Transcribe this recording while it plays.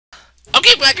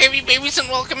Okay, Black Ivy babies, and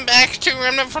welcome back to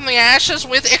Remnant from the Ashes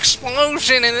with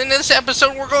Explosion. And in this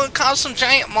episode, we're going to cause some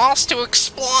giant moths to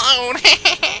explode.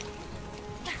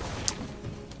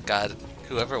 God,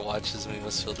 whoever watches me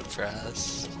must feel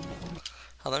depressed.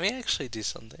 Oh, let me actually do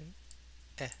something.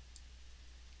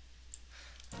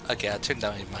 Okay, I turned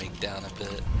down my mic down a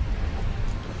bit.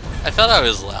 I felt I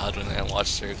was loud when I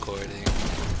watched the recording.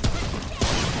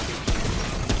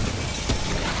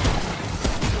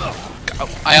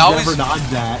 I always never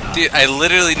dodged that. Dude, I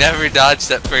literally never dodged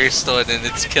that first one and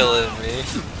it's killing me.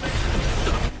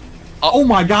 Oh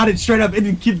my god, it straight up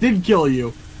it did kill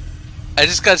you. I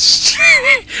just got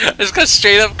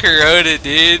straight up corroded,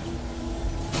 dude.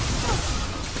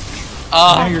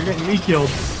 Now you're getting me killed.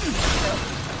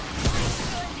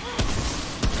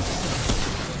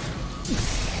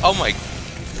 Oh my.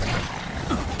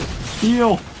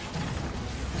 Heal.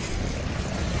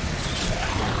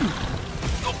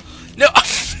 No.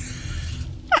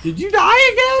 Did you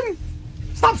die again?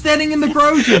 Stop standing in the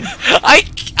corrosion. I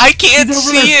can't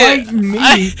see it.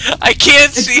 I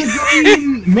can't see. It's the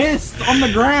green mist on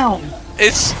the ground.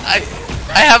 I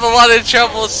have a lot of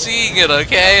trouble seeing it.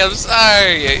 Okay, I'm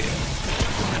sorry.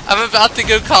 I'm about to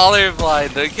go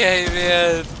colorblind. Okay,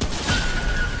 man.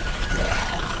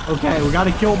 Okay, we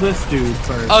gotta kill this dude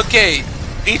first. Okay,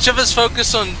 each of us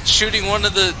focus on shooting one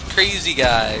of the crazy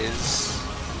guys.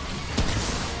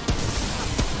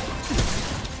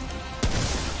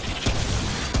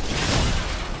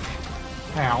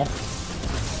 Ow.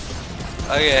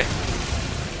 Okay.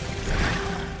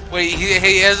 Wait,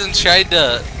 he hasn't tried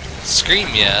to scream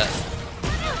yet.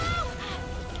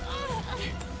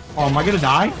 Oh, am I gonna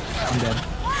die? I'm dead.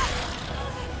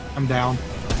 I'm down.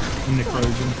 In the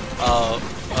corrosion. Oh,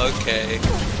 okay.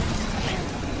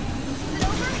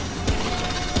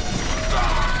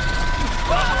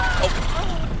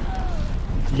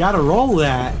 You gotta roll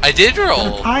that. I did roll. You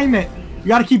gotta time it. You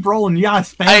gotta keep rolling. You gotta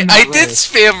spam I did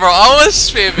spam roll. I was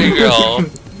spamming roll.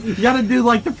 You gotta do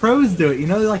like the pros do it. You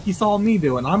know, like you saw me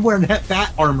doing. I'm wearing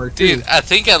that armor too. Dude, I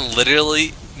think I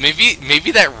literally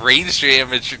maybe that range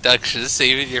damage reduction is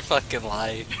saving your fucking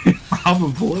life.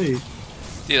 Probably.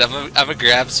 Dude, I'm gonna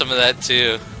grab some of that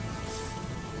too.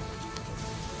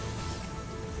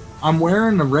 I'm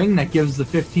wearing a ring that gives the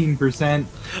 15%.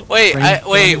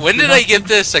 Wait, when did I get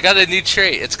this? I got a new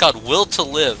trait. It's called Will to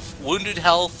Live. Wounded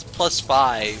health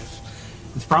 +5.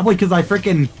 It's probably because I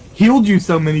freaking healed you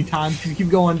so many times because you keep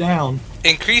going down.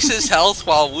 Increases health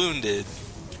while wounded.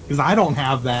 Because I don't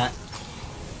have that.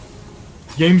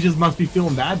 Games just must be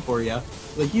feeling bad for you.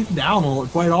 Like, he's down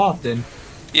quite often.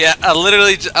 Yeah, I'm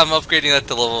upgrading that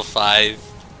to level 5.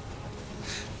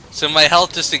 So my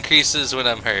health just increases when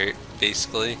I'm hurt,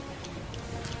 basically.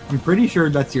 I'm pretty sure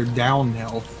that's your down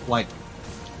health, like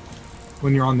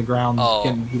when you're on the ground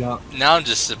getting beat up. Now I'm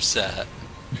just upset.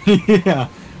 Yeah,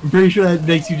 I'm pretty sure that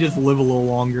makes you just live a little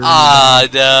longer. Ah,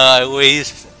 no, I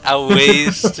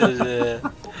wasted it.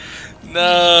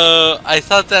 No, I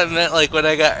thought that meant like when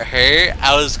I got hurt,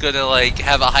 I was gonna like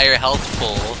have a higher health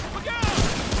pool.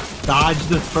 Dodge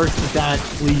the first attack,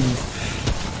 please.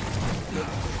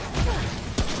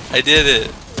 I did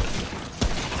it.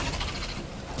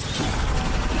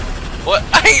 What?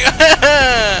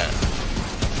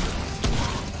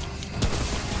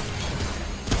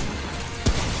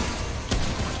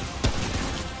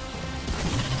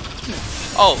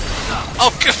 Oh,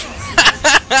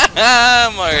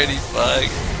 I'm already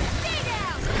fucked.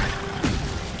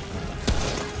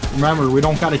 Remember, we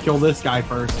don't gotta kill this guy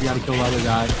first. We gotta kill the other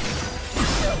guy.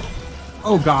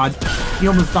 Oh god, he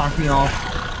almost knocked me off.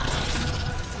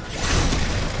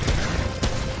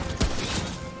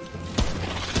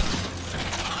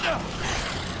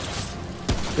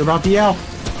 They're about to yell.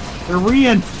 They're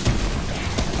reeing.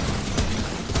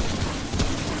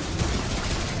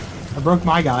 I broke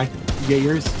my guy. You get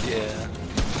yours? Yeah.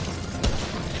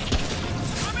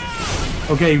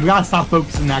 Okay, we gotta stop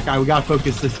focusing that guy. We gotta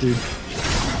focus this dude.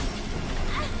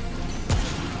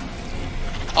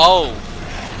 Oh.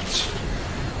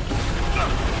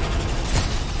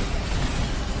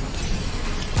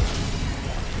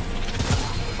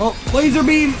 Oh, laser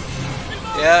beam!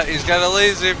 Yeah, he's got a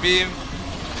laser beam.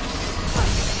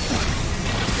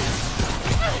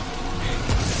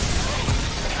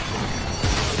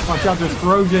 Watch out, there's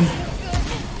corrosion.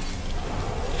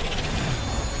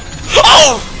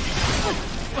 Oh!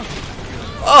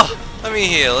 Oh! Let me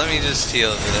heal. Let me just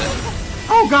heal a bit.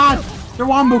 Oh god! They're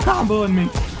wombo comboing me.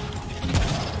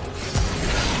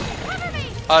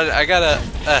 Oh, I gotta.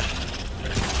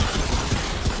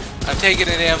 I'm taking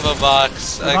an ammo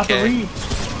box. Okay.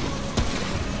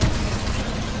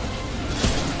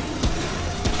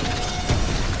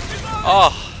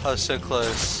 Oh. I was so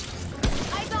close.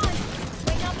 Eyes on.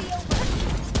 Might not be over.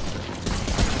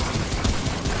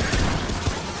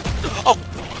 Oh,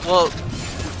 well,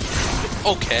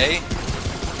 okay.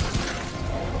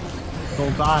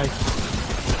 Don't die.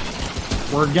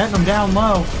 We're getting them down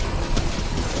low.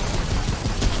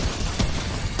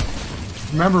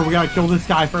 Remember, we gotta kill this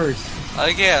guy first.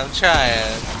 Okay, I'm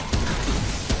trying.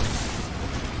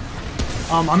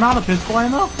 I'm out of pistol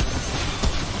ammo.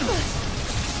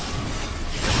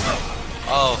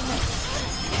 Oh,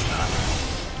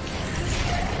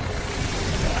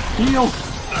 Heal.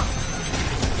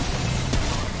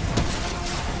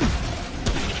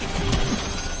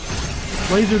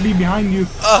 Laser be behind you.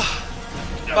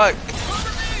 fuck.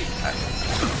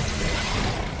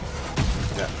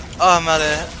 Oh, I'm out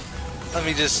of. Let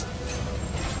me just.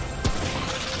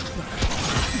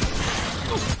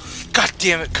 God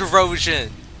damn it,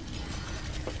 corrosion.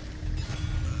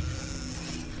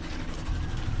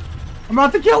 I'm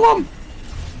about to kill him.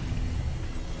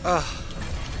 Ugh.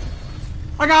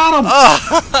 I got him.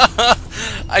 Oh,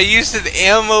 I used an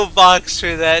ammo box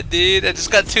for that, dude. I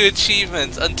just got 2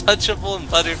 achievements: Untouchable and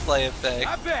Butterfly Effect.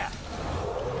 I bet.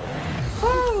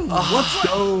 Let's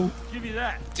go. Give you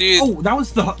that. Dude. Oh, that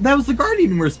was the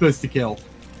Guardian we're supposed to kill.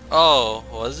 Oh,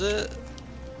 was it?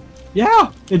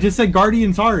 Yeah, it just said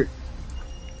Guardian's Heart.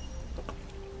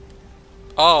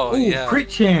 Oh, Ooh, yeah. crit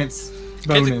chance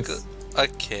bonus. Critical.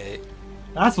 Okay.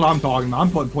 That's what I'm talking about. I'm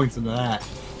putting points into that.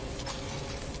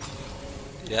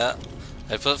 Yeah.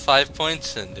 I put 5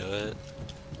 points into it.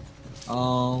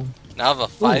 Oh. Now I have a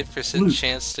 5% loot.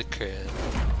 chance to crit.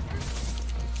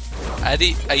 You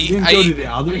didn't go to the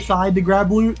other side to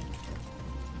grab loot?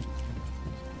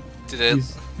 Did it?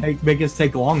 These make us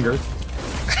take longer.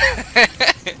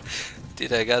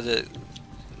 Dude, I gotta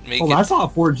make Oh, it. I saw a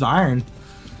forged iron.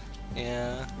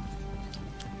 Yeah.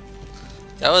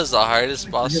 That was the hardest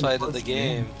boss fight of the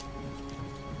game.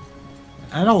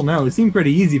 I don't know. It seemed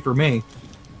pretty easy for me.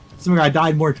 Some guy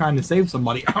died more trying to save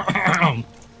somebody.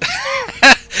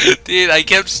 Dude, I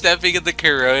kept stepping in the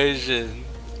corrosion.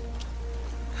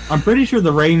 I'm pretty sure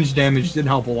the range damage did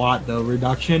help a lot, though.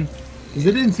 Reduction. Because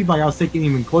it didn't seem like I was taking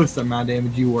even close to the amount of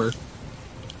damage you were.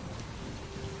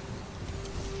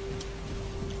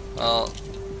 Well.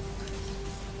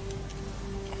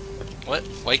 What?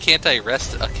 Why can't I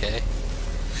rest? Okay.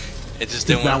 It just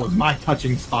didn't That want. was my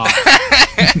touching spot.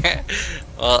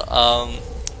 Well,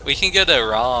 we can go to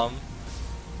Rom.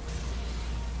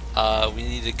 We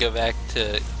need to go back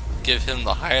to give him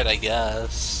the heart, I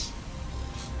guess.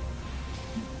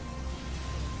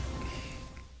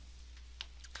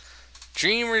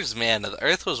 Dreamer's Mana. The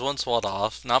Earth was once walled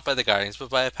off, not by the Guardians, but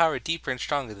by a power deeper and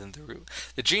stronger than the root.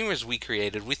 The Dreamers we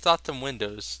created, we thought them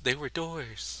windows. They were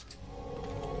doors.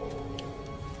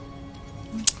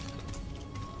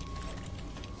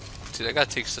 Dude, I gotta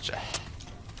take such a...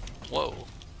 Whoa.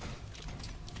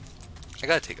 I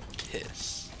gotta take a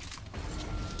piss.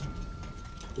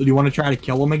 Do you want to try to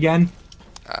kill him again?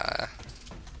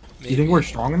 Maybe. You think we're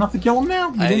strong enough to kill him now?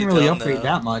 We I didn't really don't upgrade know.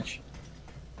 that much.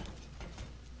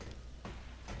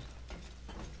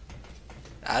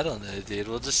 I don't know, dude.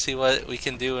 We'll just see what we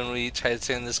can do when we try to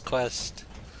turn this quest.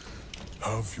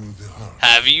 Have you the heart?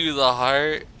 Have you the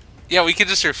heart? Yeah, we could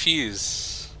just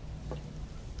refuse.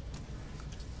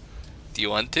 Do you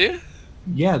want to?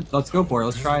 Yeah, let's go for it.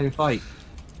 Let's try to fight.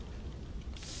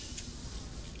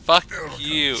 Fuck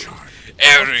you,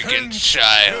 arrogant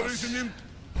child. There is an imp-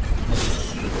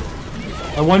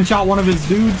 I one-shot one of his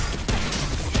dudes.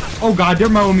 Oh god, they're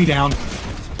mowing me down.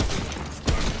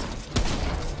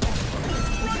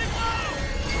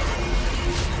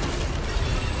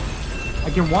 I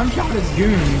can one-shot his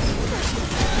goons.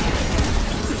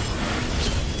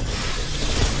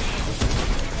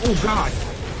 Oh god.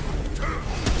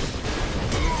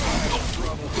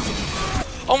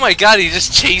 Oh my god, he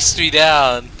just chased me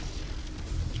down.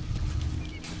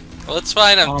 Well, it's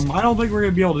fine. I don't think we're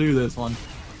gonna be able to do this one.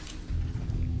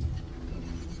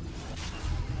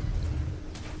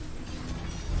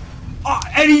 Oh,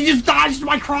 and he just dodged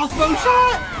my crossbow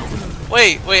shot!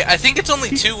 Wait. I think it's only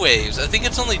 2 waves. I think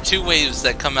it's only 2 waves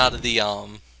that come out of the I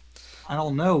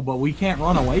don't know, but we can't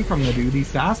run away from the dude.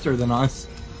 He's faster than us.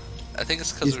 I think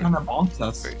it's because He's kind of bonks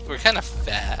us. we're kind of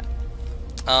fat.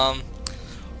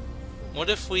 What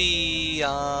if we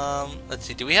let's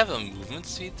see. Do we have a movement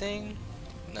speed thing?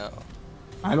 No.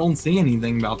 I don't see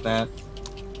anything about that.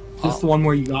 Just Oh. the one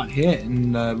where you got hit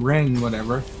in the ring,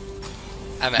 whatever.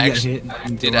 I'm You get actually. hit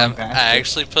and Dude, you run I faster.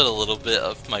 actually put a little bit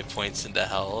of my points into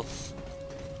health.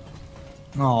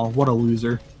 Oh, what a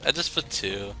loser. I just put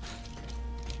 2.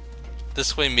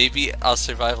 This way, maybe I'll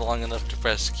survive long enough to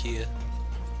press Q.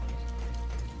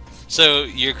 So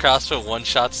your crossbow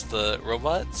one-shots the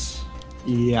robots?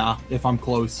 Yeah, if I'm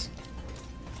close.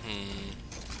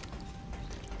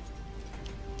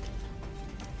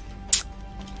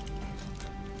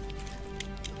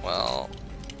 Well,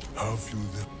 Have you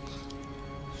the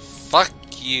fuck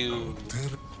you.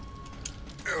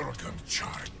 arrogant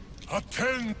child?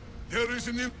 Attend! There is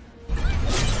an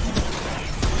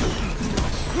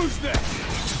Who's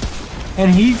next?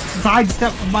 And he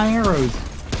sidestepped my arrows.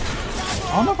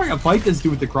 I don't know if I can fight this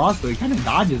dude with the crossbow. He kind of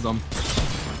dodges them.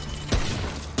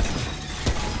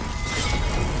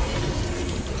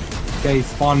 Okay, he's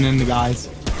spawning in the guys.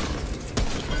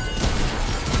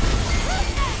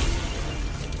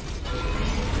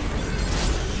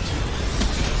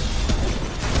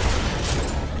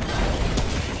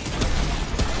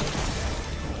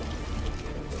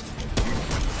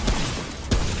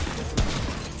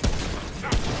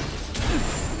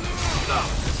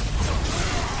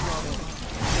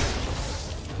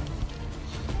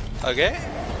 Okay.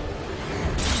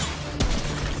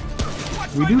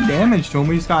 We do damage to him,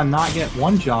 we just gotta not get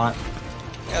one shot.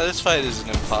 Yeah, this fight isn't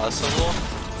impossible.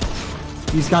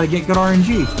 He's gotta get good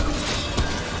RNG.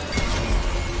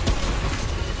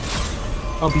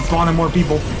 Oh, he's spawning more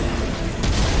people.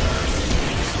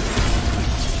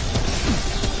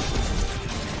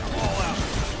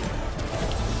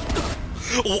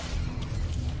 Oh.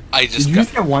 I Did you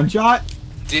just get one shot?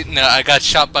 didn't. I got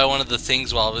shot by one of the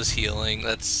things while I was healing.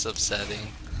 That's upsetting.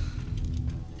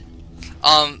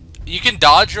 You can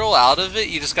dodge roll out of it.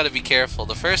 You just gotta be careful.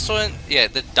 The first one, yeah,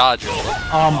 the dodge roll.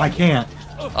 I can't.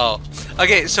 Oh,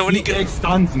 okay. So when It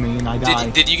stuns me and I die.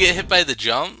 did you get hit by the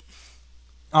jump?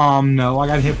 No, I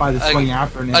got hit by the swing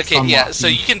after and it Okay, yeah. stun-locked So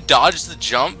me. you can dodge the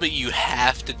jump, but you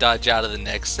have to dodge out of the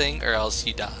next thing, or else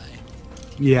you die.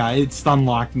 Yeah, it stun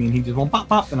locked me and he just won't pop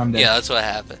pop and I'm dead. Yeah, that's what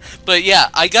happened. But yeah,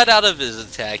 I got out of his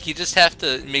attack. You just have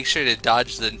to make sure to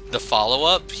dodge the follow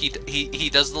up. He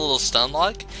does the little stun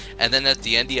lock, and then at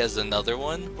the end he has another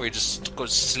one where he just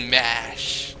goes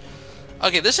smash.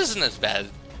 Okay, this isn't as bad.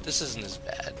 This isn't as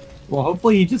bad. Well,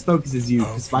 hopefully he just focuses you,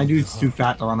 because my dude's too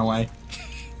fat to run away.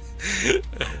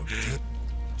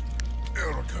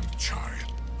 arrogant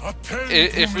child? Attend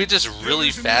If we just really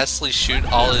fastly shoot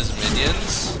all his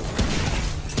minions.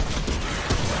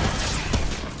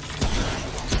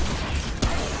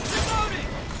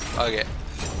 Okay.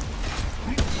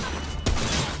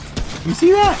 You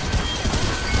see that?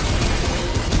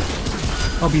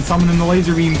 I'll be summoning the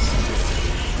laser beams.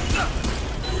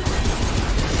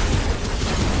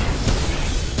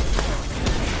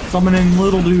 Summoning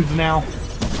little dudes now.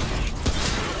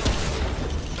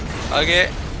 Okay.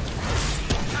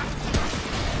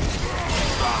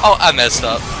 Oh, I messed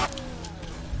up.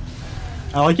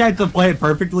 I like you have to play it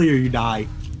perfectly or you die.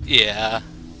 Yeah.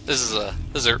 This is a.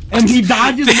 And he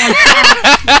dodges my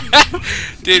shot.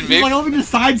 Dude, He's maybe. like, let me just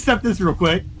sidestep this real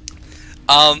quick.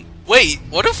 Wait.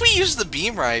 What if we use the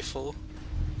beam rifle?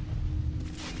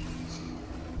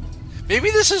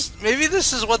 Maybe this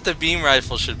is what the beam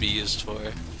rifle should be used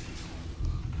for.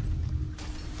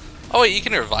 Oh wait, you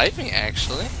can revive me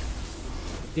actually.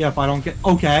 Yeah, if I don't get...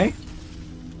 Okay.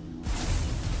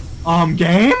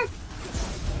 Game?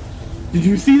 Did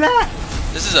you see that?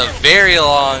 This is a very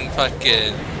long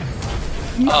fucking.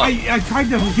 No, Oh. I tried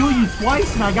to heal you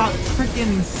twice and I got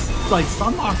freaking like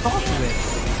stun locked off of it.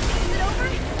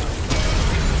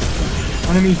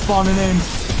 Enemy spawning in.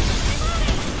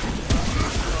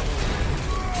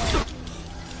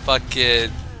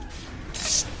 Fucking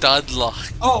stud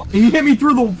lock. Oh, he hit me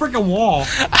through the freaking wall.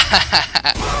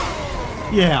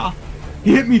 Yeah.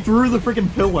 He hit me through the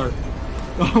freaking pillar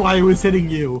while he was hitting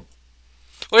you.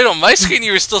 Wait, on my screen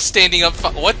you were still standing up.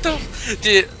 What the?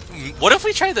 What if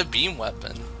we try the beam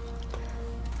weapon?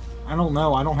 I don't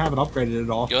know. I don't have it upgraded at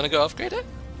all. You wanna go upgrade it?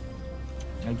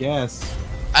 I guess.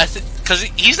 Because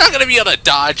he's not gonna be able to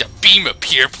dodge a beam of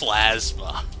pure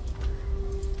plasma.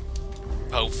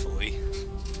 Hopefully.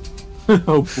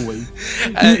 Hopefully.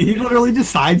 He literally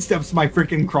just sidesteps my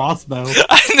freaking crossbow.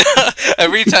 I know.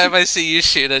 Every time I see you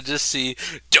shoot, I just see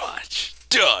dodge,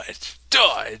 dodge,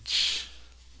 dodge.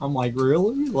 I'm like,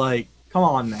 really? Like, come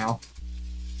on now.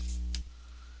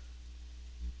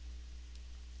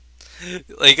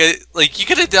 Like you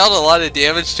could have dealt a lot of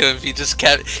damage to him if he just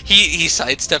kept. He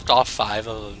sidestepped off 5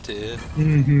 of them, dude.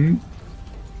 Mm-hmm.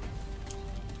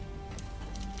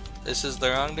 This is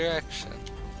the wrong direction.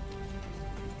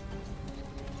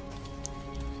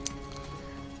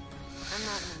 I'm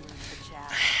not in the mood for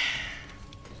chat.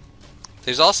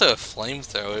 There's also a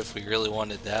flamethrower if we really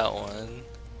wanted that one.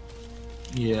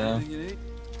 Yeah.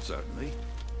 Certainly.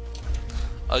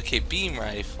 Okay, beam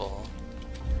rifle.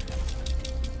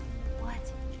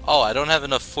 What? Oh, I don't have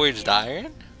enough forged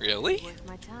iron? Really? Worth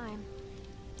my time.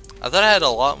 I thought I had a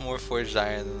lot more forged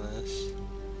iron than this.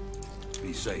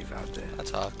 Be safe out there.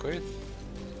 That's awkward.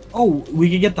 Oh, we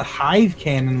could get the hive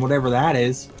cannon, whatever that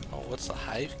is. Oh, what's the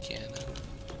hive cannon?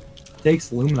 Takes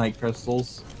luminite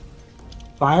crystals.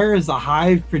 Fire is a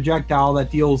hive projectile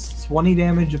that deals 20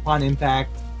 damage upon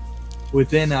impact.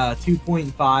 Within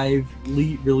 2.5,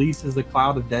 releases a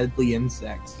cloud of deadly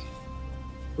insects.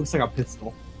 Looks like a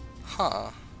pistol. Huh.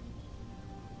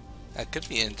 That could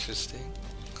be interesting.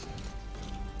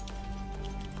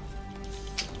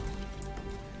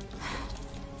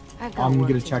 I've got I'm work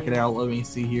gonna to check do. it out. Let me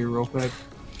see here real quick.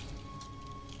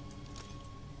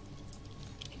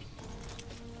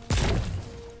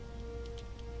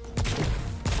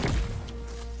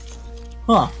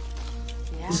 Huh.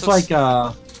 Yeah. Looks like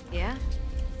Yeah.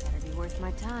 Better be worth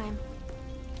my time.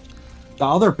 the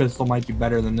other pistol might be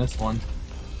better than this one.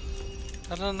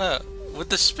 I don't know. Would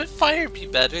the Spitfire be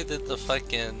better than the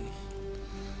fucking...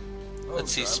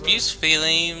 Let's see, spews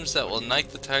flames that will ignite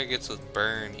the targets with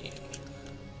burning.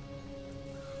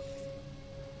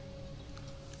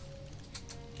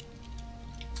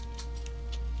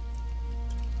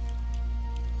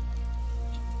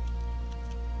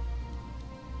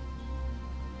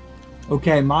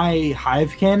 Okay, my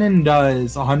hive cannon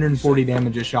does 140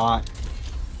 damage a shot,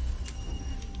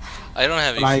 I don't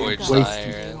have But I any forged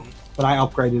wasted- iron. but I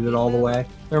upgraded it all the way.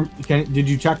 Did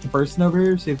you check the person over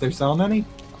here, see if they're selling any?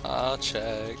 I'll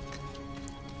check.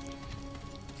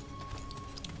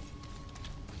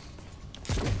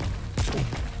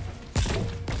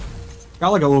 Got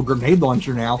like a little grenade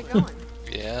launcher now. How's it going?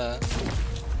 Yeah.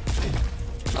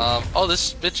 Oh,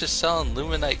 this bitch is selling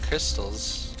luminite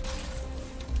crystals.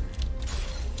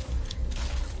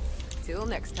 Till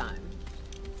next time.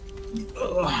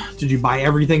 Ugh, did you buy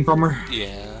everything from her?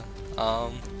 Yeah.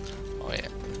 Oh yeah.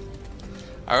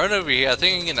 I run over here. I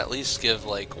think I can at least give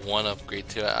like one upgrade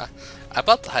to it. I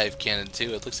bought the hive cannon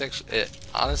too. It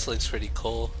honestly looks pretty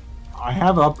cool. I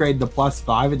have upgraded the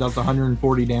 +5. It does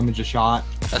 140 damage a shot.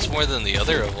 That's more than the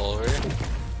other revolver.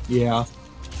 Yeah,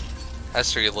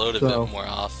 Has to reload a So- bit more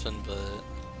often, but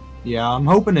yeah. I'm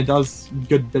hoping it does a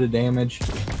good bit of damage.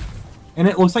 And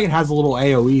it looks like it has a little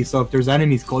AoE, so if there's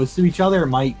enemies close to each other, it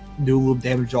might do a little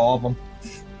damage to all of them.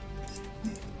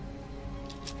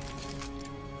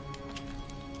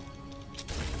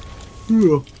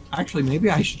 Ooh. Actually, maybe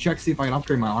I should check see if I can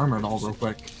upgrade my armor at all real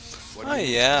quick. oh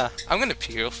yeah. I'm gonna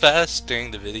pee real fast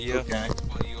during the video. Okay.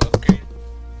 While you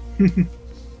upgrade.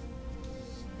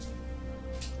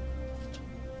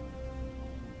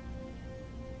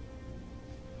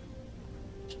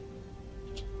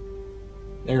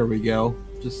 There we go.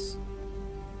 Just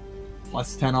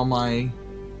 +10 on my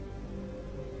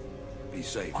Be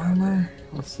safe out there. armor.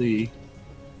 Let's see.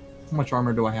 How much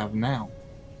armor do I have now?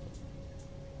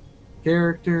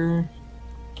 Character.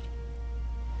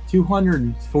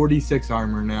 246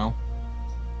 armor now.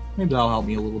 Maybe that'll help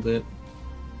me a little bit.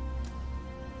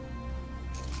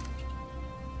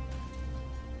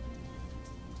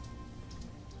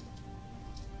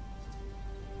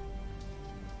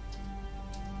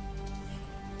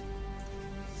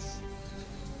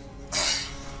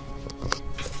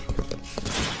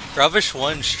 Rubbish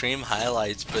 1 stream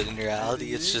highlights, but in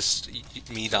reality it's just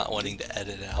me not wanting to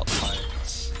edit out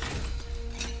parts.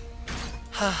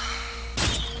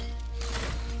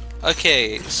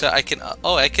 Okay, so I can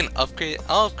I can upgrade.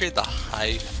 I'll upgrade the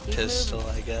hive pistol,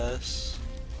 I guess.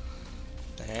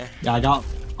 There. Yeah,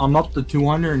 I'm up to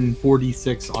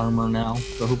 246 armor now,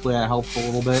 so hopefully that helps a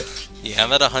little bit. Yeah,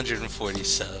 I'm at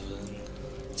 147.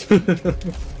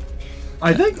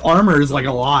 I think armor is like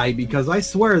a lie, because I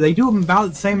swear they do about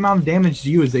the same amount of damage to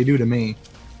you as they do to me.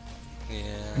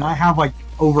 And Yeah. I have like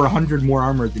over 100 more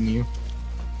armor than you.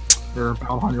 Or about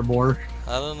 100 more.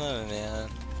 I don't know, man.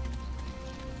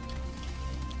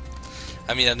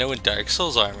 I mean, I know in Dark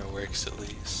Souls armor works at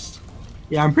least.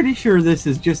 Yeah, I'm pretty sure this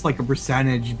is just like a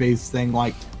percentage based thing,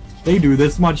 like they do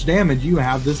this much damage, you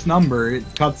have this number, it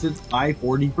cuts it by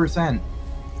 40%.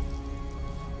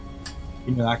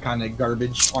 You know, that kind of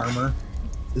garbage armor.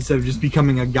 Instead of just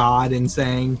becoming a god and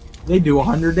saying, they do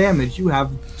 100 damage, you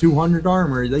have 200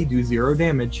 armor, they do 0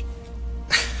 damage.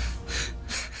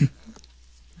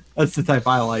 That's the type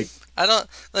I like. I don't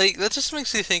like that. Just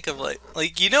makes me think of like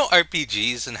you know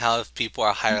RPGs and how if people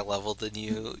are higher level than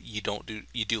you, you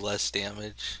do less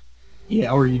damage.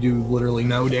 Yeah, or you do literally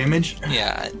no damage.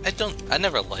 Yeah, I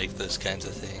never like those kinds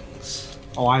of things.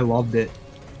 Oh, I loved it.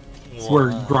 It's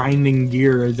where Why? grinding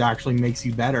gear is actually makes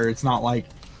you better. It's not like,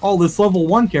 oh, this level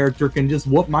 1 character can just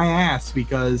whoop my ass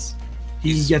because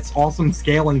he He's- gets awesome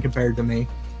scaling compared to me.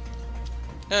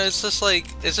 No, it's just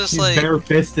He's like bare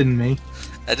fisting me.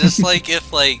 I just like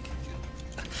if like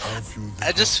Have you the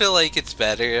I just feel like it's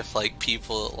better if like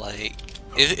people like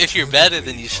if you're better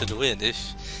then you should win. If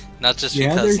not just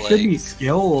Yeah, there because should like be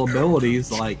skill abilities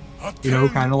like, you know,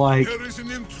 kind of like There is an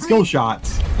intruder. skill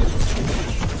shots.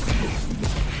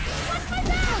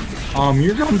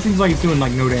 Your gun seems like it's doing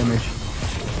like no damage.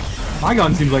 My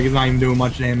gun seems like it's not even doing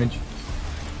much damage.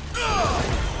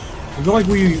 I feel like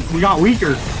we got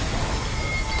weaker.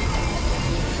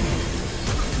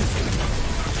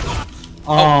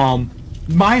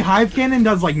 My hive cannon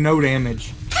does like no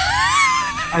damage.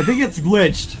 I think it's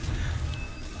glitched.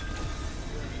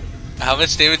 how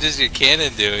much damage is your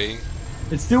cannon doing?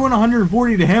 It's doing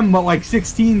 140 to him, but like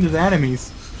 16 to the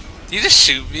enemies. Do you just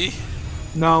shoot me?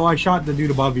 No, I shot the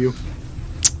dude above you.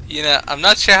 You know, I'm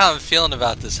not sure how I'm feeling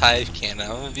about this hive cannon.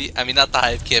 I mean, not the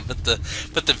hive cannon,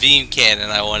 but the beam cannon.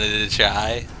 I wanted to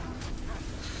try.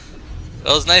 It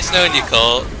was nice knowing you,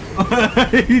 Colt.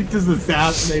 He just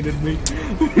assassinated me.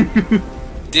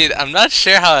 Dude, I'm not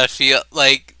sure how I feel.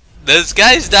 Like, those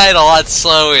guys died a lot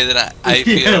slower than I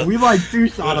feel. Yeah, we like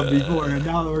two-shot him before, and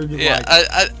now we're just Yeah,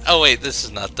 like... oh wait, this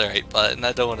is not the right button.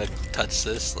 I don't want to touch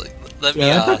this. Like, let me,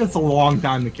 Yeah, that took us a long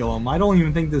time to kill him. I don't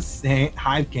even think this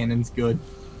hive cannon's good.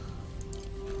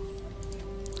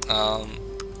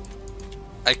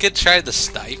 I could try the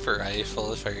sniper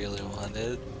rifle if I really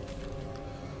wanted.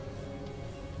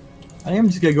 I am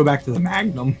just gonna go back to the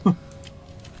Magnum.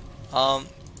 How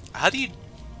do you...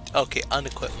 Okay,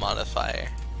 unequip modifier.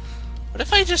 What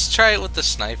if I just try it with the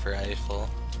sniper rifle?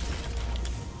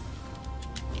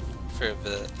 For a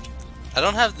bit. I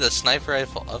don't have the sniper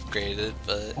rifle upgraded,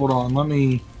 but... Hold on, let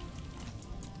me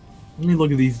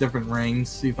look at these different rings,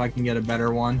 see if I can get a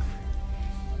better one.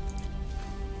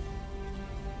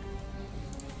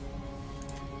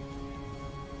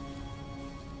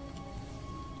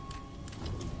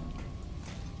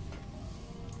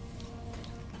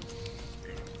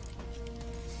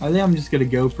 I think I'm just gonna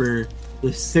go for the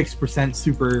 6%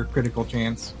 super critical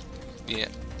chance. Yeah.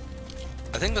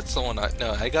 I think that's the one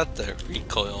I got the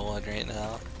recoil one right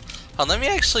now. Let me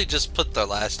actually just put the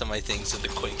last of my things into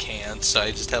quick hands, so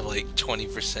I just have like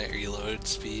 20% reload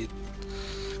speed.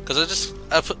 Cause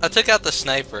I took out the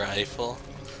sniper rifle.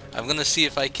 I'm gonna see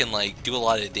if I can like do a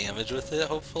lot of damage with it,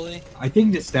 hopefully. I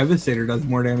think this Devastator does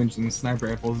more damage than the sniper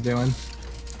rifle is doing.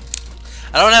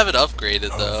 I don't have it upgraded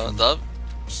though.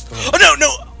 Oh no!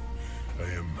 I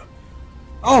am.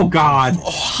 Oh god!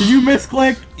 Did you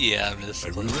misclick? Yeah, I missed I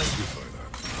it. will rectify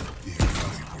that. The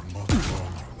Incarnate were not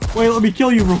wrong. Wait, let me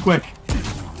kill you real quick. You,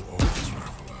 O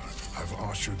traveler, have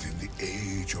ushered in the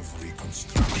age of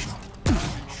reconstruction.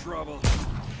 Trouble.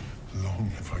 Long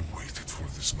have I waited for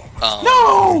this moment.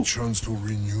 No! A chance to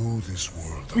renew this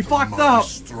world. We under fucked my up.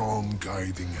 strong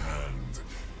guiding hand.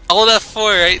 Hold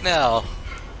F4 right now.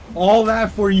 All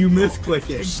that for you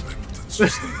misclicking. Slept and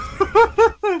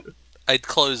sustained. I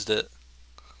closed it.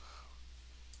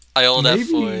 I hold Maybe.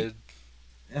 F4.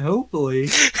 Hopefully.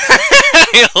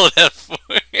 I hold F4.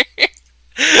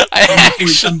 I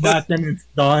We come actually. back and it's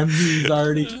done. He's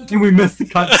already. And we missed the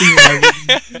cutscene and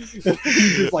everything.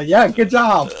 He's just like, yeah, good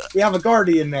job. We have a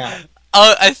guardian now.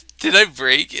 Oh, did I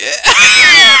break it?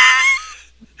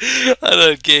 I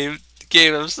don't game.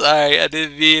 I'm sorry. I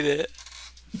didn't mean it.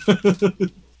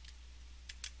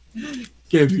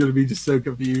 Gabe's gonna be just so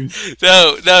confused.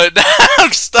 No,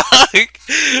 I'm stuck.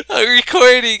 I'm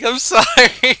recording. I'm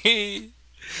sorry.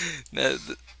 No,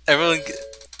 everyone.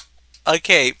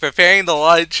 Okay, preparing to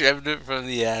launch remnant from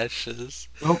the ashes.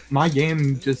 Oh, my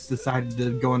game just decided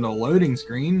to go into a loading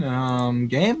screen.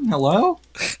 Game, hello?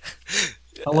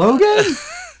 Hello, game?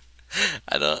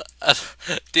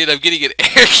 Dude, I'm getting an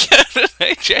air gun when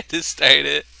I tried to start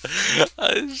it.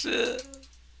 Oh shit.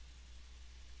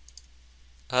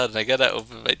 Hold on, I gotta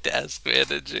open my task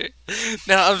manager.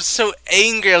 Now I'm so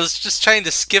angry. I was just trying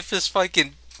to skip this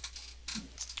fucking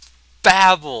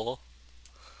babble.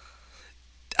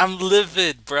 I'm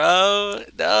livid, bro.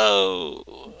 No.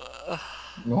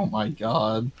 Oh my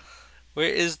god. Where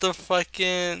is the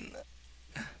fucking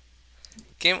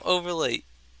game overlay?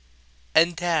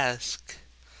 End task.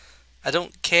 I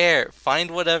don't care.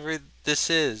 Find whatever this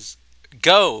is.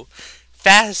 Go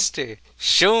faster.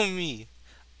 Show me.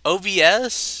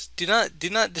 OBS? Do not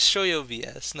destroy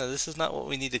OBS. No, this is not what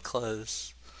we need to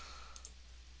close.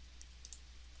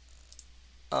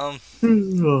 Does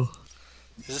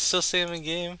it still say I'm in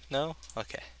game? No?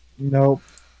 Okay. Nope.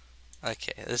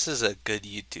 Okay, this is a good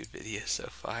YouTube video so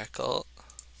far, Colt.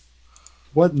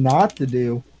 What not to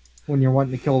do when you're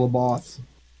wanting to kill the boss?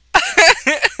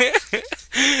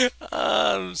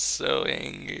 I'm so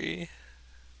angry.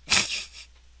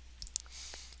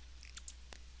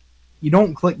 You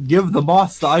don't click give the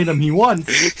boss the item he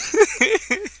wants.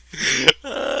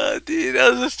 Dude, I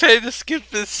was just trying to skip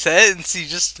this sentence.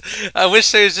 I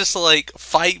wish there was just like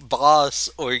fight boss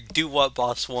or do what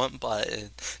boss want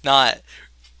button, not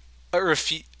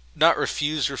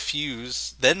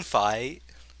refuse, then fight,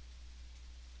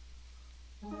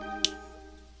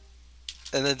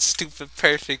 and then stupid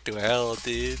perfect well,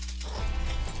 dude.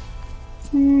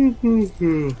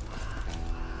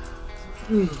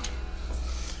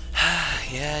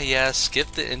 Yeah,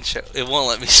 skip the intro. It won't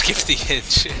let me skip the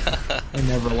intro. It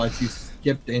never lets you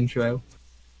skip the intro.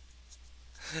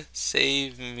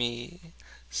 Save me.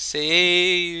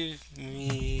 Save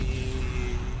me.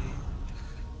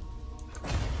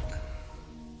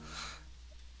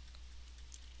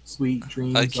 Sweet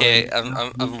dreams. Okay,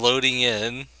 I'm loading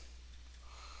in.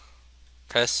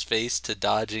 Press space to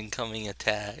dodge incoming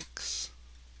attacks.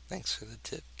 Thanks for the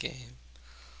tip, game.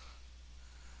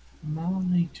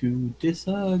 I to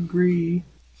disagree.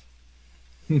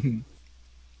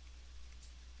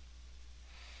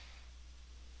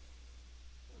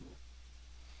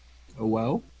 Oh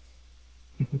well.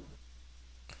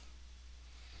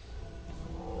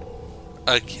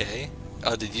 Okay.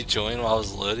 Oh, did you join while I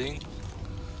was loading?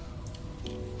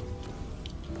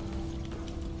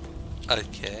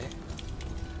 Okay.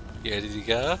 You ready to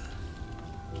go?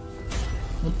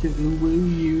 What do will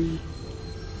you?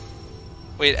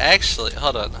 Wait, actually,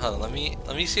 hold on. Let me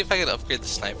see if I can upgrade the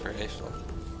sniper rifle.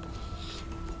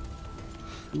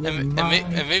 And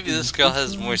maybe this girl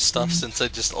has more stuff since I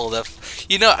just old F.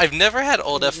 You know, I've never had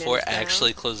old F4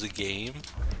 actually close a game.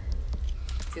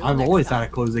 I've always had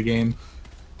it close a game.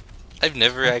 I've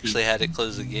never actually had it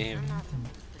close a game.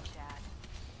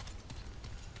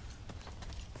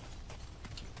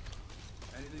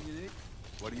 Anything you need?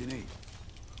 What do you need?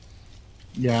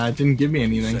 Yeah, it didn't give me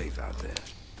anything. Safe out there.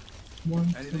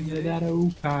 Anything you that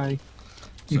okay.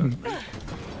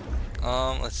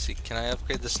 Let's see. Can I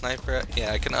upgrade the sniper?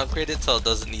 Yeah, I can upgrade it till it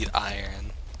doesn't need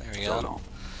iron. There we go.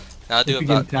 Now I'll do If you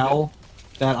about. can tell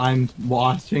that I'm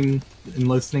watching and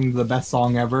listening to the best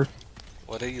song ever.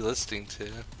 What are you listening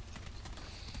to?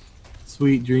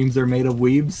 Sweet dreams are made of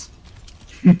weebs.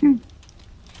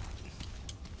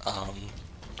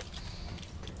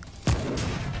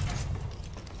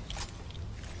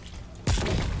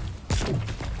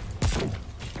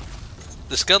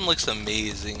 This gun looks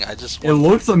amazing. I just It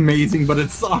looks amazing, but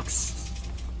it sucks.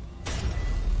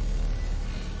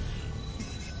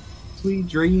 Sweet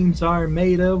dreams are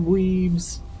made of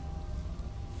weebs.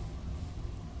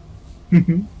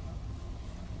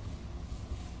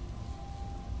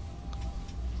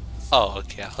 Oh,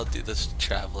 okay. I'll do this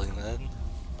traveling then.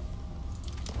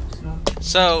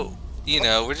 So, you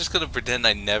know, we're just gonna pretend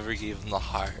I never gave him the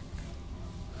heart.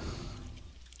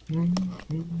 I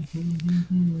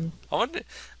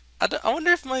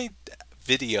wonder if my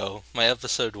video, my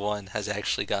episode 1, has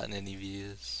actually gotten any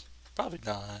views. Probably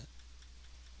not.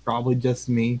 Probably just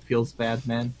me. Feels bad,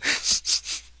 man.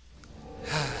 It's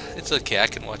okay, I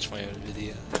can watch my own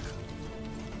video.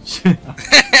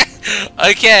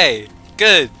 Okay,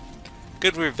 good.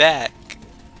 Good, we're back.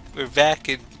 We're back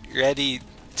and ready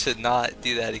to not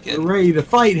do that again. We're ready to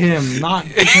fight him, not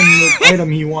give him the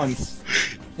item he wants.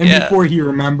 And before he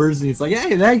remembers, and he's like,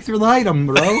 "Hey, thanks for the item,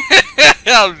 bro."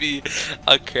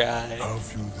 I'll cry.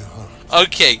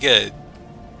 Okay, good.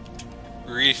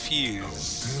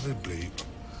 Refuse.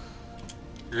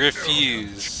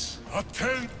 Refuse.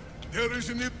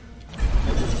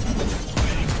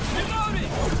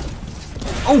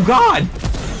 Oh God!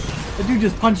 That dude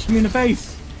just punched me in the face.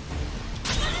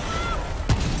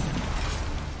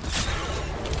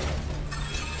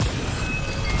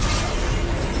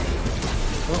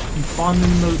 Oh, he spawned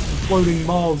in those floating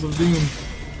balls of doom.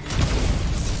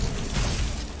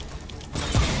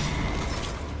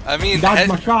 I mean, he dodged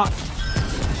my shot.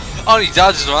 Oh, he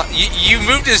dodged my. You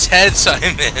moved his head, so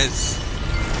I missed.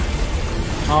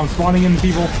 Oh, I'm spawning in the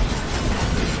people.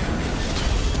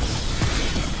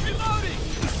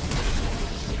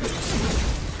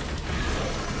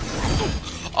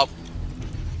 Oh.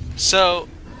 So,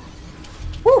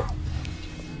 whew.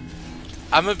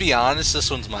 I'm gonna be honest.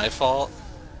 This one's my fault.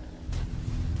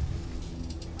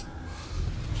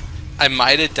 I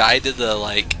might have died to the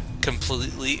like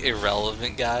completely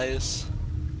irrelevant guys.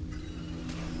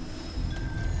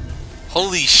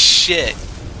 Holy shit!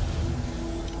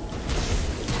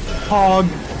 Pog.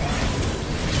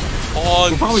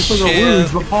 Pog. We're probably still gonna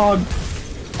lose, but Pog.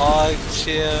 Pog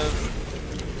chip.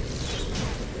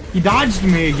 He dodged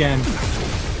me again.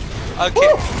 Okay.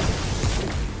 Woo!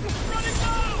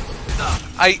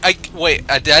 Wait.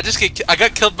 Did I just get? I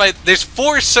got killed by. There's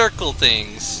 4 circle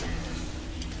things.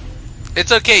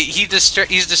 It's okay. He's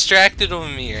distracted with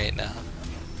me right now.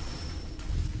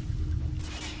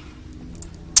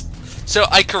 So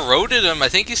I corroded him. I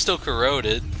think he's still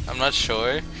corroded. I'm not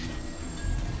sure.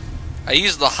 I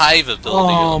used the hive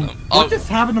ability on him. What just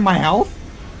happened to my health?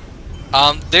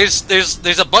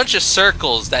 There's a bunch of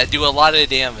circles that do a lot of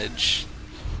damage.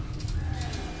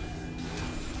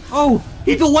 Oh,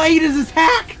 he delayed his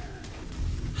attack.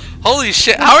 Holy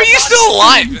shit! How are you still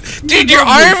alive, dude? Your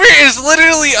armor is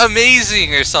literally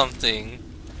amazing, or something.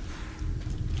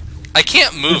 I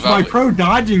can't move. It's my pro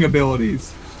dodging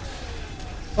abilities.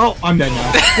 Oh, I'm dead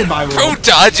now. Goodbye, pro world.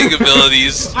 dodging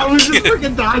abilities. I was just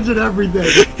freaking dodging everything.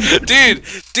 Dude,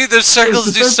 those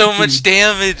circles do so much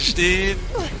damage, dude.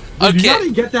 Okay. You gotta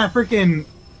get that freaking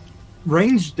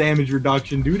range damage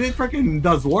reduction, dude. It freaking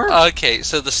does work. Okay,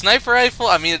 so the sniper rifle,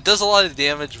 I mean, it does a lot of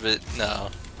damage, but no.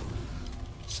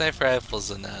 Sniper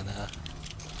rifle's a no-no.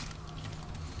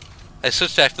 I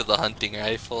switched back to the hunting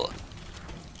rifle.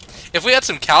 If we had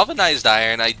some galvanized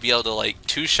iron, I'd be able to, like,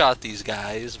 two-shot these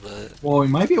guys, but... Well, we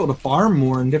might be able to farm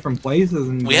more in different places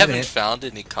and we haven't found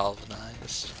any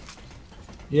galvanized.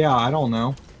 Yeah, I don't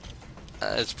know.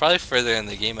 It's probably further in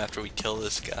the game after we kill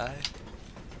this guy.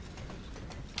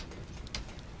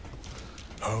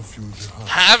 Have you the heart?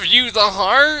 Have you the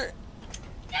heart?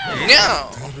 No!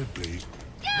 Terribly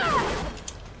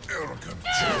arrogant.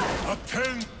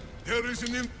 Attend! There is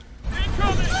an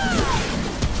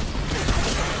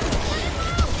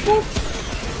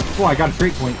Oh, I got a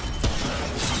straight point.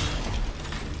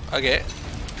 Okay.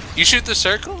 You shoot the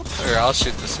circle? Or I'll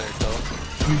shoot the circle.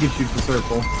 You can shoot the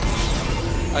circle.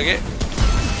 Okay.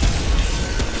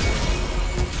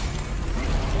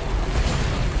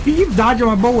 He keeps dodging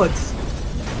my bullets.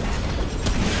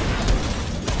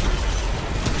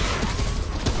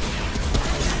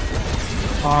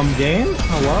 Game?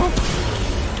 Hello?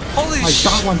 Holy I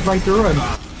shot one right through him.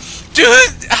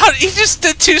 Dude, he just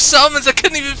did 2 summons. I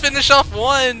couldn't even finish off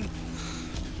one.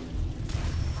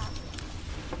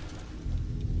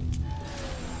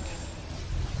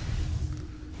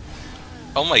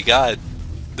 Oh my god.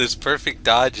 Those perfect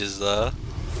dodges, though.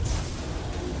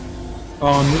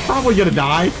 You're probably gonna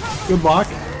die. Good luck.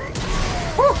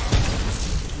 Woo.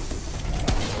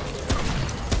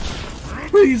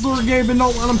 Please, Lord Gaben,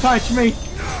 don't let him touch me.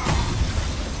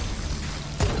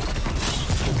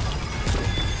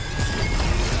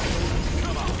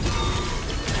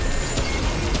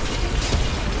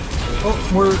 Oh,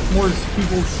 more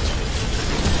people's.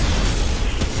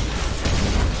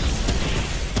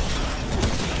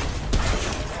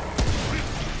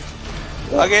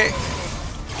 Okay.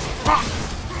 Ah!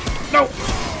 No!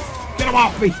 Get him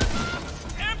off me!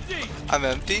 Empty! I'm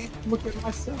empty. Look at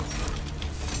myself.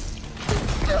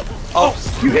 Oh,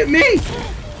 You hit me!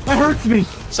 That hurts me!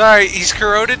 sorry. He's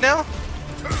corroded now.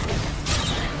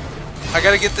 I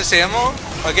gotta get this ammo.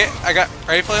 Okay, I got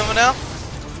rifle ammo now.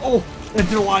 Oh, that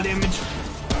did a lot of damage.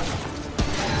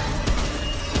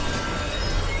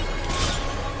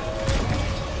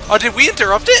 Oh, did we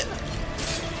interrupt it?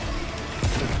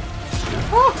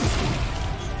 Ah!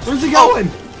 Where's he going?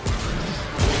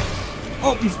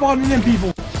 Oh, he's spawning in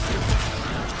people.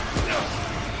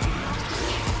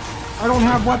 I don't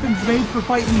have weapons made for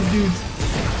fighting these dudes.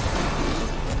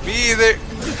 Me either.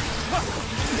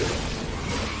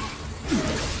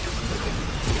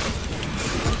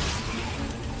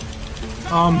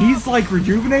 He's like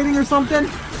rejuvenating or something.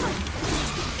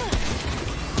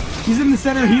 He's in the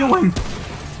center healing.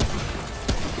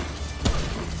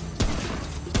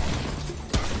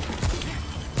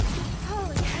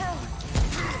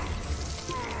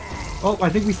 Oh, I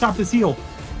think we stopped his heal.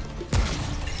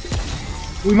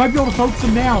 We might be able to focus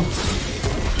him down.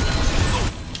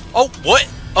 Oh, what?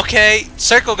 Okay,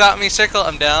 circle got me. Circle,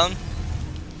 I'm down.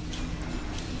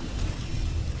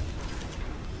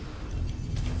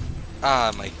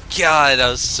 Oh my god, I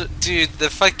was so, dude, the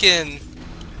fucking...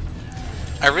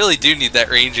 I really do need that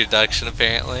range reduction,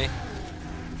 apparently.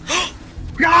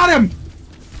 Got him!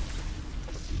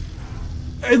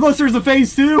 Unless there's a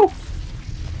phase 2.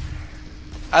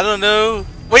 I don't know.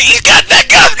 Wait, he's got that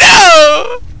gun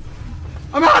now!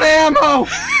 I'm out of ammo!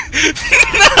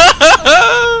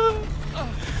 No!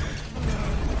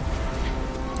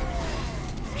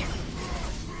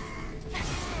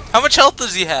 How much health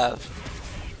does he have?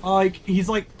 Like, he's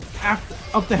like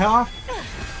up to half.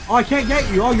 Oh, I can't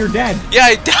get you. Oh, you're dead. Yeah,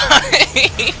 I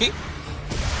died.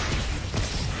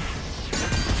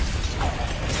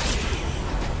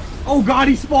 Oh god,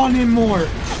 he spawned in more.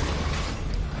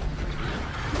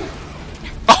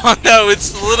 Oh no,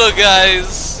 it's the little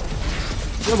guys.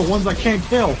 They're the ones I can't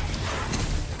kill.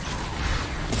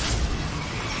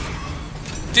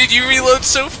 Dude, you reload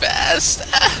so fast.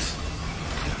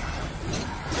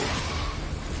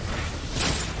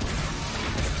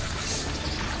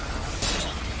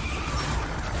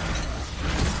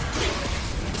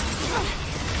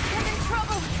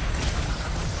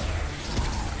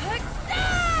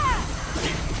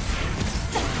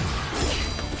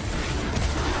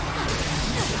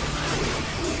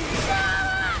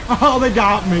 Oh, they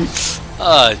got me.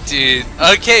 Oh, dude.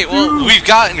 Okay, well, we've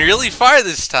gotten really far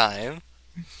this time.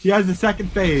 He has the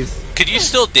second phase. Could you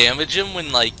still damage him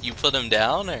when, like, you put him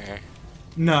down, or?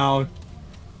 No.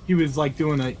 He was, like,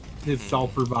 doing his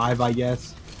self-revive, I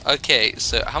guess. Okay,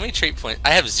 so how many trait points?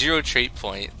 I have 0 trait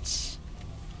points.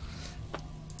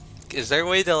 Is there a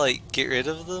way to, like, get rid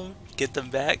of them? Get them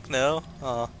back? No?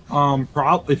 Oh.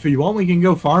 If you want, we can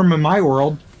go farm in my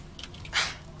world.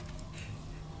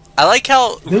 I like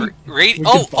how We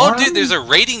oh, farm? dude, there's a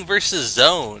rating versus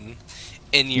zone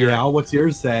in your Yeah, what's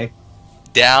yours say?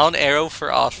 down arrow for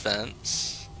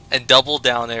offense and double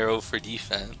down arrow for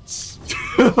defense.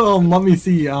 Let me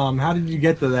see. How did you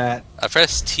get to that? I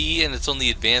press T and it's on the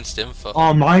advanced info.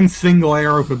 Oh, mine's single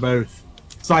arrow for both.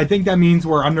 So I think that means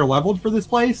we're under-leveled for this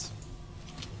place?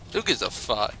 Who gives a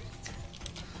fuck?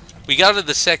 We got to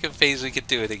the second phase, we could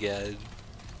do it again.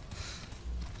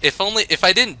 If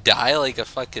I didn't die like a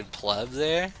fucking pleb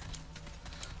there,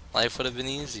 life would have been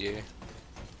easier.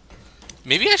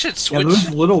 Maybe I should switch. Yeah, those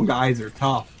little guys are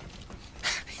tough.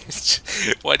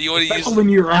 Why do you want to use? Especially when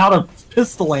you're out of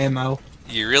pistol ammo.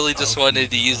 You really just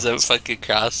wanted to use a fucking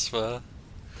crossbow?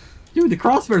 Dude, the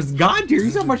crossbow's god tier. You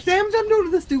see how much damage I'm doing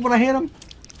to this dude when I hit him?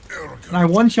 And I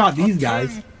one-shot these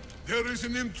guys. There is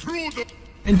an intruder.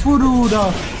 Intruder!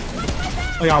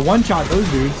 Oh yeah, I one-shot those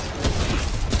dudes.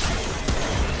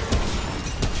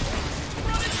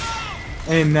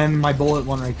 And then my bullet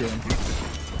went right through him.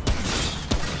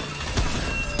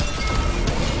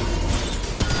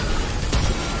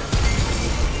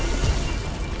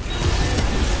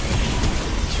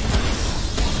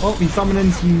 Oh, he's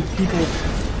summoning some people.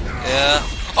 Yeah.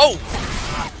 Oh!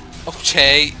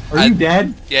 Okay. Are you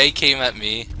dead? Yeah, he came at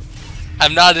me.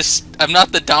 I'm not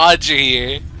the dodger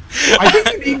here. I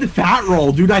think you need the fat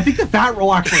roll, dude. I think the fat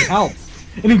roll actually helps.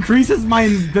 It increases my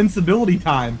invincibility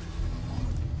time.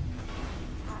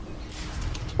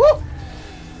 Woo!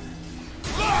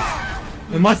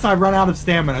 Unless I run out of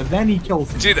stamina, then he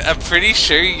kills me. Dude, I'm pretty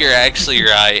sure you're actually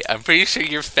right. I'm pretty sure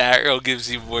your fat roll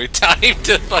gives you more time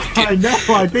to fucking... I know,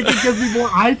 I think it gives me more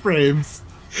iframes.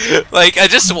 Like, I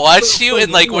just watched you,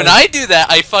 and like, when I do that,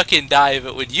 I fucking die,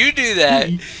 but when you do that...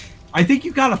 I think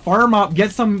you gotta farm up,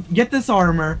 get this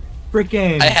armor,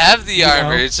 frickin'... I have the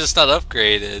armor, it's just not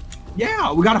upgraded.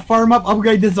 Yeah, we gotta farm up,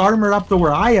 upgrade this armor up to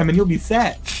where I am, and you'll be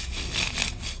set.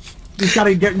 You just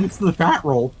gotta get used to the fat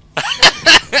roll.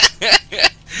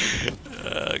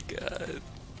 Oh, God.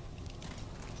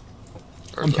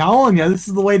 I'm telling you, this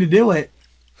is the way to do it.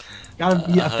 Gotta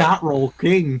be a fat roll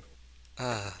king.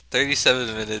 37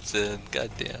 minutes in,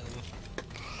 goddamn.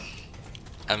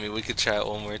 I mean, we could try it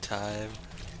one more time.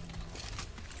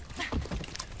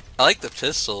 I like the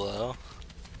pistol, though.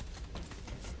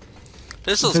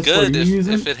 Pistol's good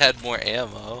if it had more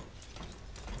ammo.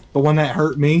 The one that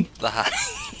hurt me? The high...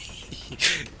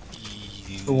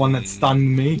 The one that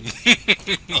stunned me?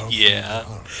 Yeah,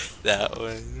 that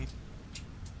one.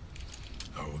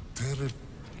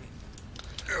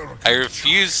 I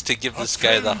refuse to give this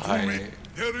guy the heart.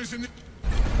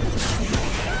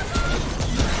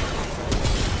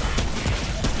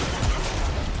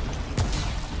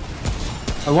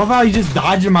 I love how he's just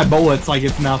dodging my bullets like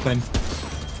it's nothing.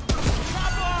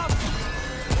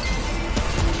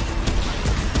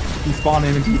 He's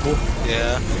spawning in people.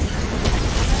 Yeah.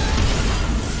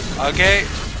 Okay.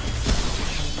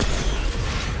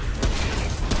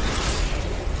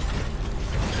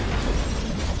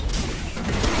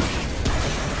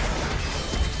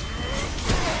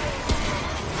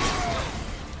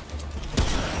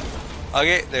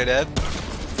 Okay, they're dead.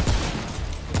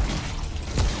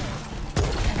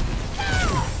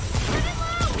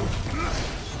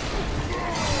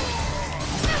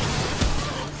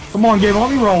 Come on, Gabe,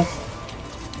 let me roll.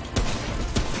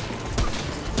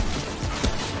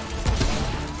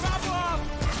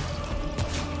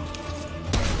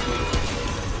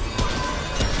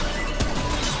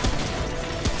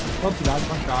 Oops, he died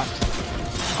one shot.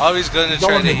 Always gonna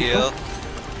try to heal.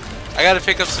 I gotta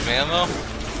pick up some ammo.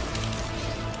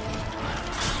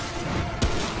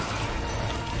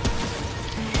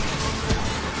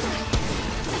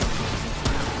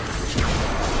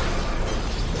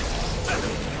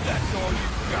 That's all you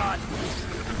got.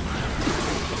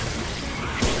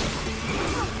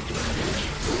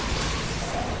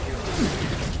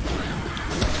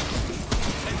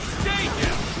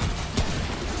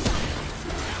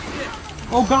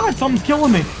 Oh god, something's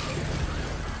killing me!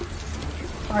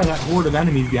 Fire that horde of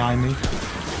enemies behind me.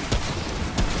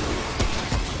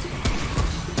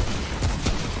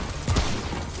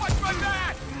 Watch my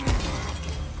back!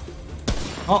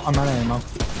 Oh, I'm out of ammo.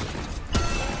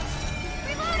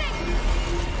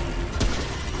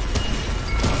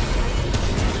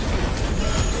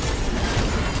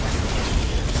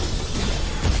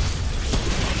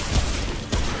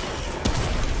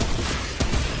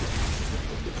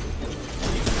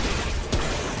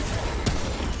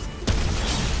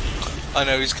 Oh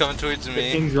no, he's coming towards The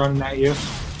me. king's running at you.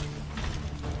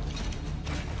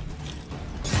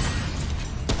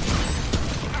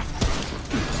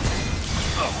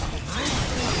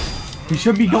 You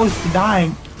should be close to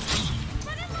dying.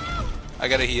 I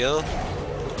gotta heal.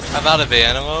 I'm out of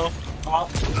ammo. Oh,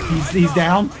 he's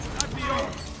down.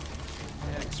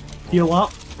 Heal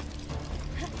up.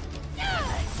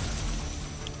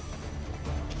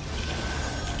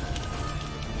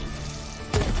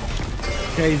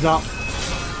 Okay, he's up.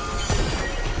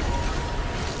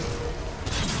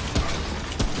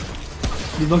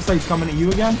 He looks like he's coming at you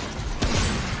again.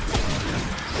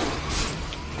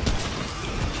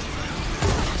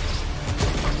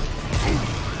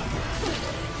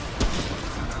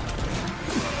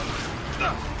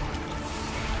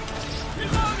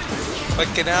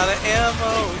 Fucking out of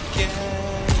ammo again.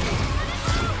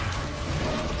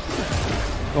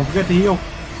 Don't forget to heal.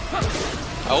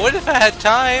 I would if I had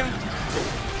time.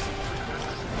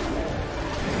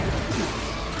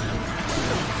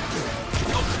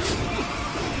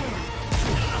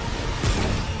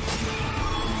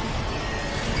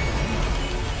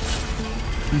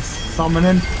 He's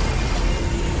summoning.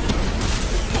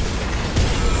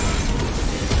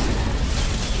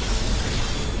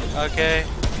 Okay.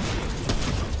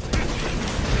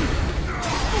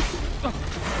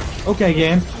 Okay,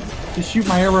 game. Just shoot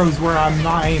my arrows where I'm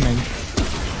not aiming.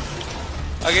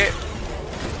 Okay.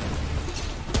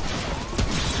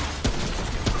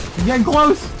 You're getting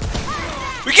close.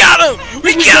 We got him!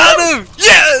 We got him!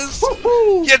 Yes!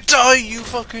 Woohoo! You die, you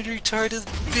fucking retarded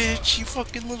bitch! You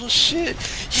fucking little shit!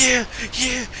 Yeah!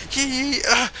 Yeah! Yeah!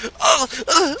 Yeah!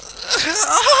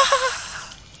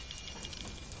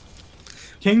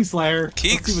 Kingslayer. Let's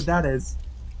Keeks. see what that is.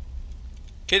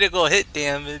 Critical hit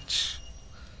damage.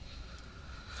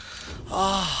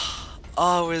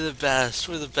 Oh, we're the best.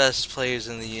 We're the best players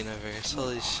in the universe.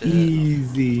 Holy shit.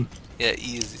 Easy. Yeah,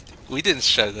 easy. We didn't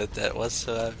struggle at that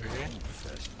whatsoever.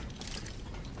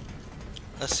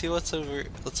 Let's see what's over.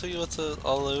 Let's see what's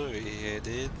all over here,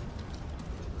 dude.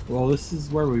 Well, this is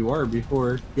where we were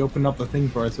before you opened up the thing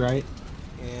for us, right?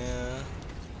 Yeah.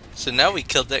 So now we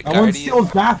killed that I want guardian. Steel's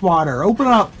bathwater. Open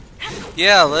up.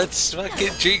 Yeah, let's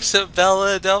fucking drink some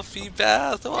Philadelphia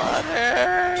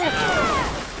bathwater.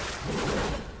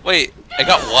 Wait, I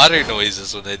got water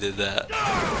noises when I did that.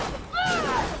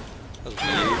 That was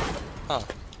weird. Huh.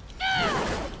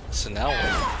 So now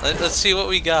let's see what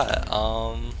we got.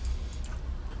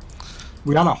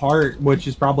 We got a heart, which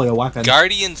is probably a weapon.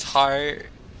 Guardian's heart.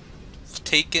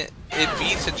 Take it. It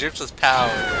beats and drips with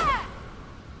power.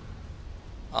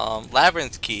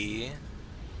 Labyrinth key.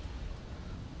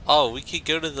 Oh, we could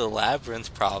go to the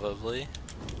labyrinth probably.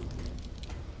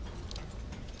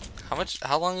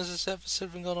 How long has this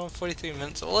episode been going on? 43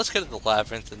 minutes. Well, let's go to the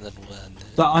labyrinth and then we'll end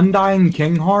it. The Undying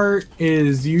King Heart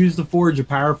is used to forge a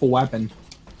powerful weapon.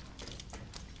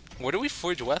 Where do we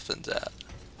forge weapons at?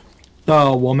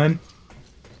 The woman.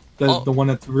 Oh. The one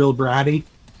that's real bratty.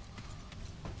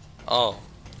 Oh,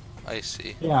 I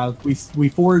see. Yeah, we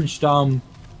forged the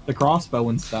crossbow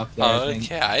and stuff there, Oh, I think.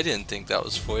 okay. I didn't think that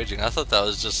was forging. I thought that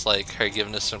was just like her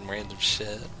giving us some random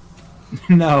shit.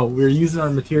 No, we were using our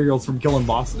materials from killing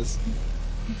bosses.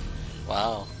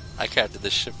 Wow. I crafted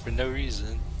this shit for no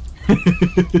reason.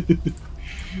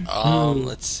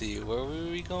 Let's see. Where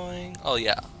were we going? Oh,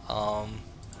 yeah.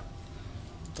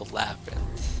 The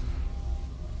labyrinth.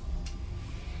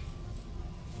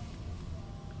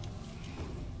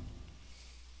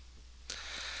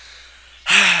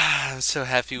 I'm so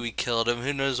happy we killed him.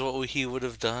 Who knows what he would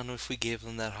have done if we gave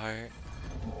him that heart.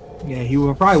 Yeah, he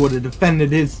probably would have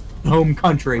defended his home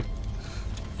country.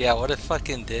 Yeah, what a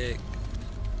fucking dick.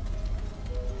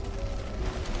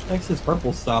 Next is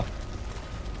purple stuff.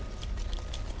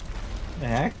 The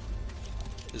heck?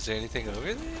 Is there anything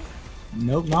over there?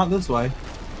 Nope, not this way.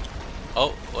 Oh,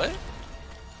 what?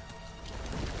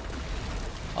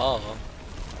 Oh.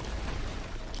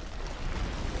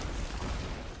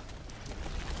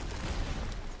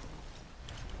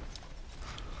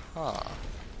 Huh.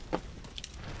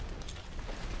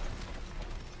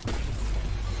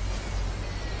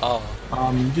 Oh.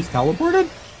 You just teleported?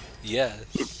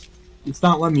 Yes. It's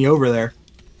not letting me over there.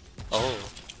 Oh.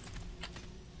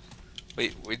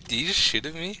 Wait, did you just shoot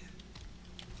at me?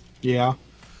 Yeah.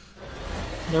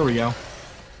 There we go.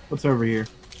 What's over here?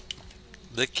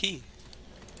 The key.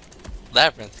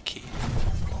 Labyrinth key.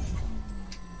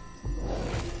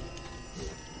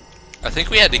 I think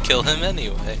we had to kill him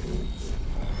anyway.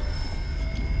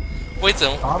 Wait,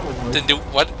 so Probably.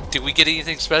 did we get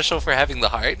anything special for having the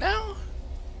heart now?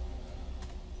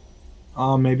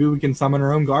 Maybe we can summon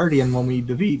our own guardian when we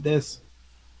defeat this.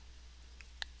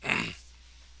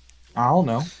 I don't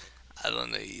know. I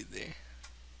don't know either.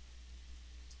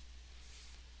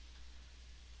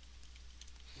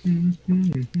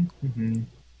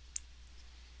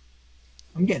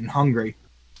 I'm getting hungry.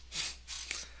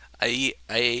 I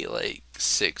ate like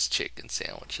 6 chicken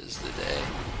sandwiches today.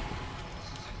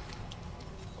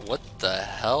 What the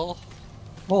hell?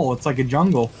 Oh, it's like a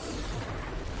jungle.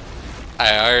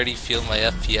 I already feel my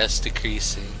FPS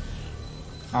decreasing.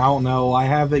 I don't know. I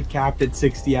have it capped at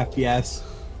 60 FPS.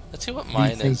 Let's see what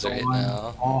mine is right on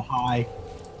now. all high.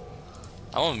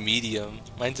 I'm on medium.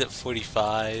 Mine's at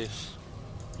 45.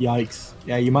 Yikes.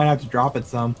 Yeah, you might have to drop it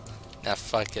some. Nah,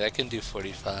 fuck it. I can do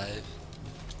 45.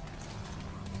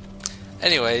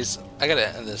 Anyways, I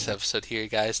gotta end this episode here,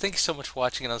 guys. Thank you so much for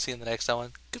watching, and I'll see you in the next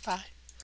one. Goodbye.